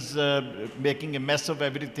politicians making a mess of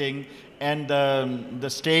everything, and the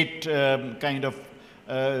state kind of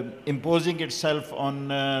imposing itself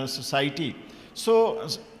on society. So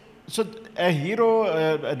a hero,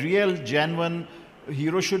 a real, genuine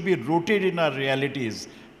hero should be rooted in our realities.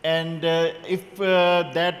 And if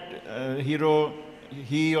that hero,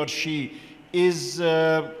 he or she, is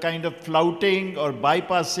kind of flouting or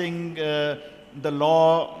bypassing the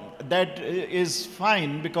law, that is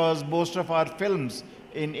fine, because most of our films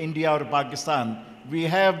in India or Pakistan, we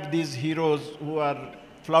have these heroes who are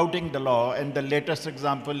flouting the law. And the latest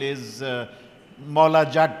example is Maula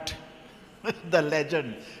Jatt, the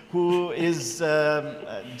legend, who is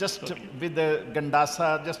just with the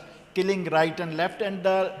Gandasa, just killing right and left, and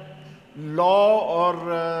the law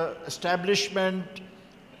or establishment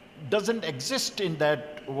doesn't exist in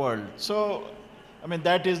that world. So, I mean,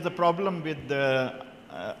 that is the problem with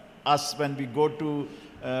us when we go to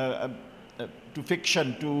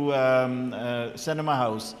fiction, to cinema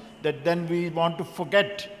house, that then we want to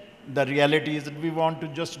forget the realities, and we want to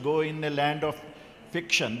just go in a land of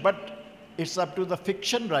fiction. But it's up to the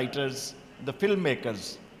fiction writers, the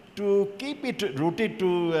filmmakers, to keep it rooted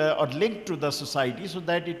to or linked to the society, so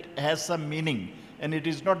that it has some meaning and it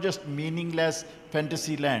is not just meaningless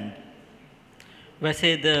fantasy land. Well,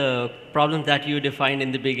 say the problems that you defined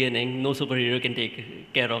in the beginning, no superhero can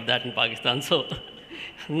take care of that in Pakistan, so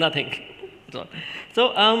nothing.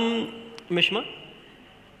 So, Mishma,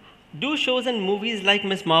 do shows and movies like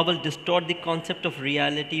Miss Marvel distort the concept of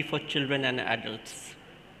reality for children and adults?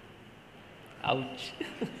 Ouch.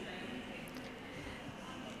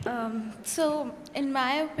 So, in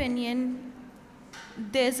my opinion,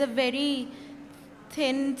 there's a very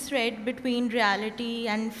thin thread between reality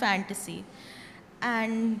and fantasy.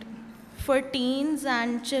 And for teens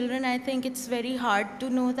and children, I think it's very hard to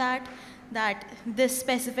know that this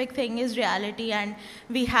specific thing is reality and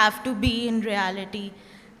we have to be in reality.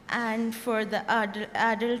 And for the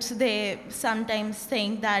adults, they sometimes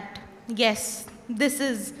think that, yes, this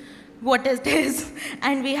is what it is,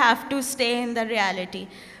 and we have to stay in the reality.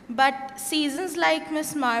 But seasons like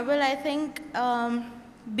Miss Marvel, I think,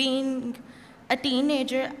 being a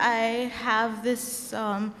teenager, I have this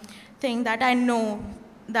thing that I know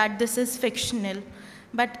that this is fictional.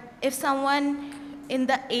 But if someone in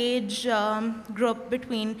the age group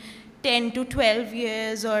between 10 to 12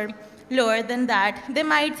 years or lower than that, they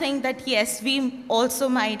might think that yes, we also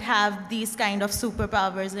might have these kind of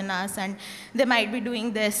superpowers in us, and they might be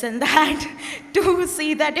doing this and that to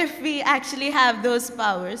see that if we actually have those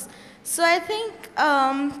powers. So I think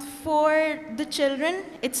for the children,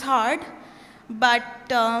 it's hard, but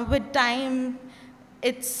with time,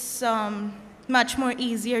 it's much more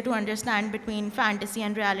easier to understand between fantasy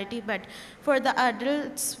and reality. But for the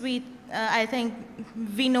adults, I think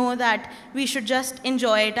we know that we should just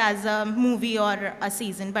enjoy it as a movie or a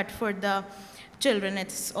season. But for the children,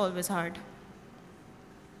 it's always hard.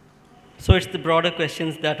 So it's the broader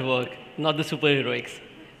questions that work, not the superheroics.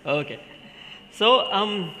 Okay. So,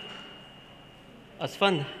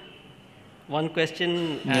 Asfan, one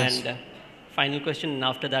question Yes. and final question, and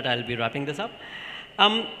after that I'll be wrapping this up.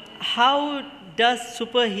 How does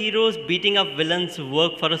superheroes beating up villains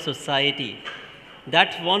work for a society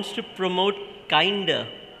that wants to promote kinder,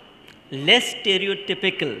 less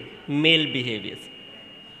stereotypical male behaviors?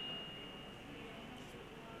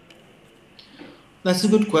 That's a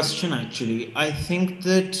good question, actually. I think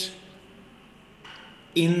that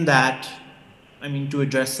in that, I mean, to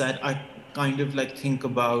address that, I kind of like think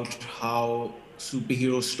about how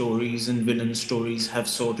superhero stories and villain stories have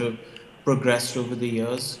sort of progressed over the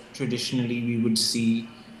years. Traditionally, we would see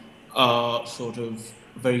sort of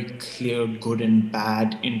very clear good and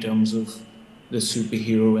bad in terms of the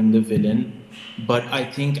superhero and the villain. But I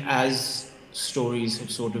think as stories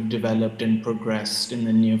have sort of developed and progressed in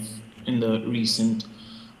the recent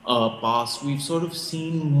past, we've sort of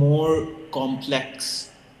seen more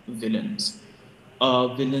complex villains,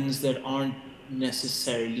 villains that aren't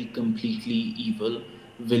necessarily completely evil,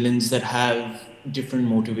 villains that have different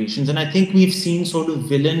motivations. And I think we've seen sort of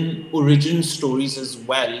villain origin stories as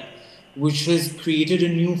well, which has created a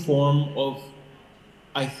new form of,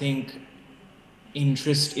 I think,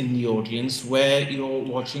 interest in the audience, where you're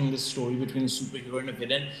watching this story between a superhero and a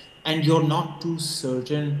villain, and you're not too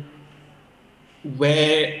certain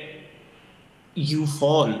where you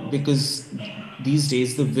fall, because these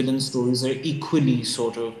days the villain stories are equally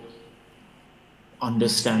sort of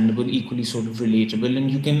understandable, equally sort of relatable,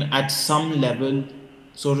 and you can at some level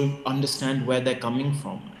sort of understand where they're coming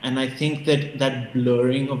from. And I think that that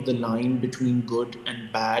blurring of the line between good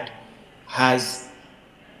and bad has,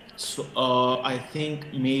 I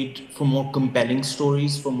think, made for more compelling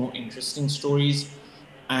stories, for more interesting stories,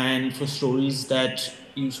 and for stories that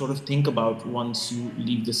you sort of think about once you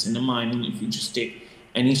leave the cinema. I mean, if you just take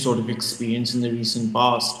any sort of experience in the recent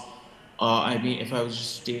past, I mean, if I was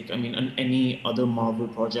just take, I mean, on any other Marvel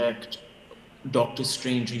project, Doctor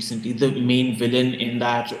Strange recently, the main villain in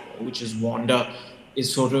that, which is Wanda,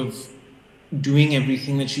 is sort of doing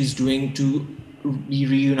everything that she's doing to be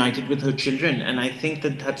reunited with her children. And I think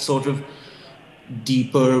that that sort of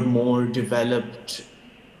deeper, more developed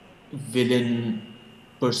villain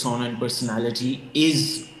persona and personality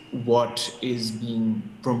is what is being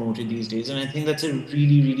promoted these days. And I think that's a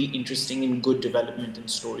really, really interesting and good development in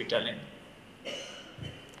storytelling.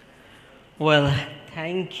 Well,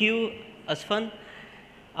 thank you, Asfan.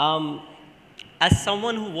 As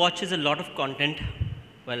someone who watches a lot of content,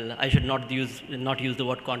 well, I should not use the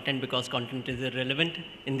word content, because content is irrelevant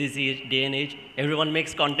in this day and age. Everyone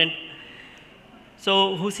makes content.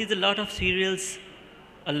 So who sees a lot of serials,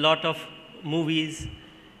 a lot of movies,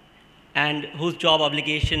 and whose job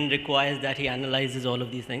obligation requires that he analyzes all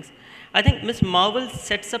of these things. I think Miss Marvel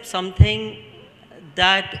sets up something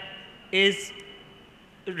that is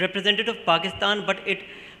representative of Pakistan, but it,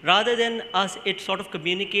 rather than us, it sort of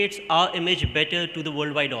communicates our image better to the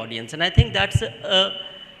worldwide audience. And I think that's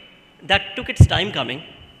that took its time coming,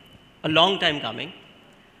 a long time coming.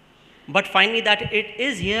 But finally that it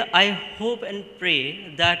is here. I hope and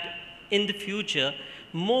pray that in the future,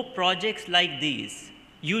 more projects like these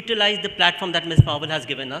utilize the platform that Ms. Marvel has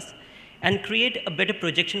given us and create a better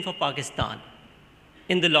projection for Pakistan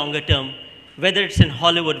in the longer term, whether it's in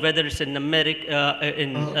Hollywood, whether it's in America,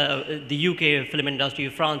 the UK film industry,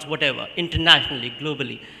 France, whatever, internationally,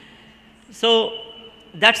 globally. So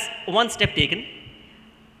that's one step taken,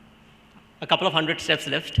 a couple of 100 steps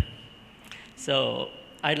left. So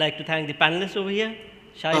I'd like to thank the panelists over here,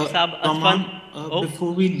 Shahid Saab, Asfan.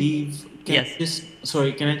 Before we leave, can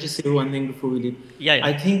I just say one thing before we leave? Yeah.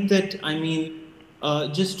 I think that, I mean,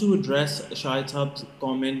 just to address Shahid Saab's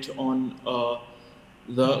comment on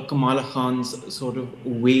the Kamala Khan's sort of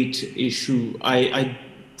weight issue, I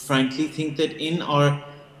frankly think that in our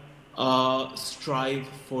strive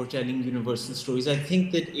for telling universal stories, I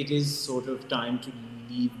think that it is sort of time to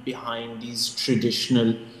leave behind these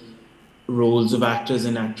traditional roles of actors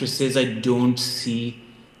and actresses. I don't see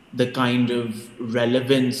the kind of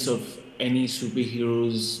relevance of any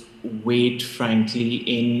superhero's weight, frankly,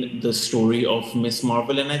 in the story of Miss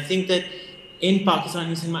Marvel. And I think that in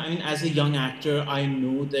Pakistani cinema, I mean, as a young actor, I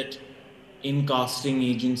know that in casting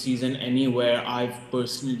agencies and anywhere, I've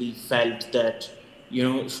personally felt that, you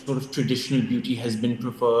know, sort of traditional beauty has been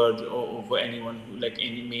preferred over anyone who, like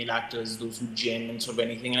any male actors, those who gym and sort of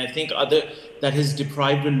anything. And I think that has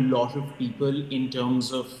deprived a lot of people in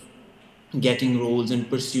terms of getting roles and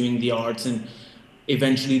pursuing the arts, and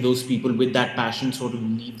eventually those people with that passion sort of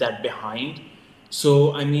leave that behind.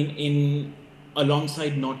 So I mean, in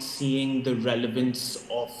alongside not seeing the relevance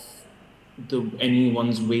of the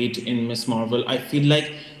anyone's weight in Miss Marvel, I feel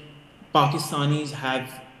like Pakistanis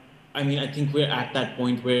have, I mean, I think we're at that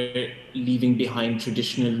point where leaving behind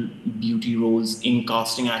traditional beauty roles in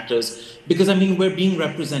casting actors, because I mean, we're being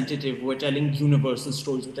representative, we're telling universal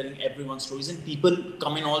stories, we're telling everyone's stories, and people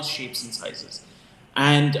come in all shapes and sizes.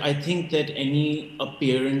 And I think that any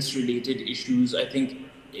appearance related issues, I think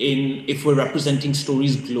if we're representing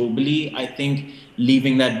stories globally, I think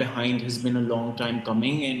leaving that behind has been a long time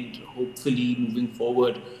coming, and hopefully moving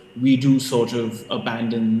forward, we do sort of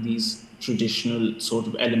abandon these traditional sort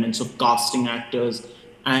of elements of casting actors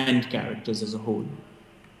and characters as a whole.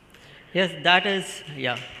 Yes, that is,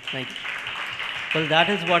 yeah, thank you. Well, that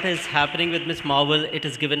is what is happening with Miss Marvel. It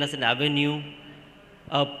has given us an avenue,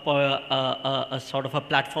 a sort of a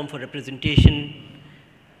platform for representation.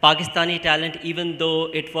 Pakistani talent, even though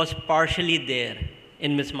it was partially there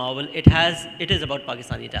in Miss Marvel, it is about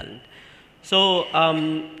Pakistani talent. So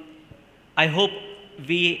I hope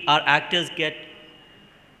our actors get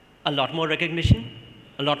a lot more recognition,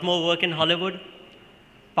 a lot more work in Hollywood.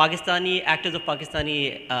 Pakistani actors of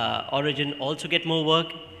Pakistani origin also get more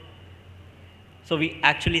work. So we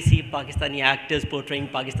actually see Pakistani actors portraying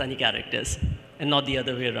Pakistani characters and not the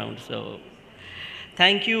other way around. So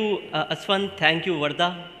thank you, Aswan, thank you,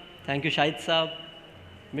 Varda, thank you, Shahid Saab,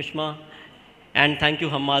 Mishma, and thank you,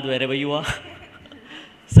 Hamad, wherever you are.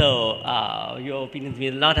 So your opinions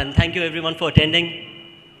mean a lot, and thank you everyone for attending.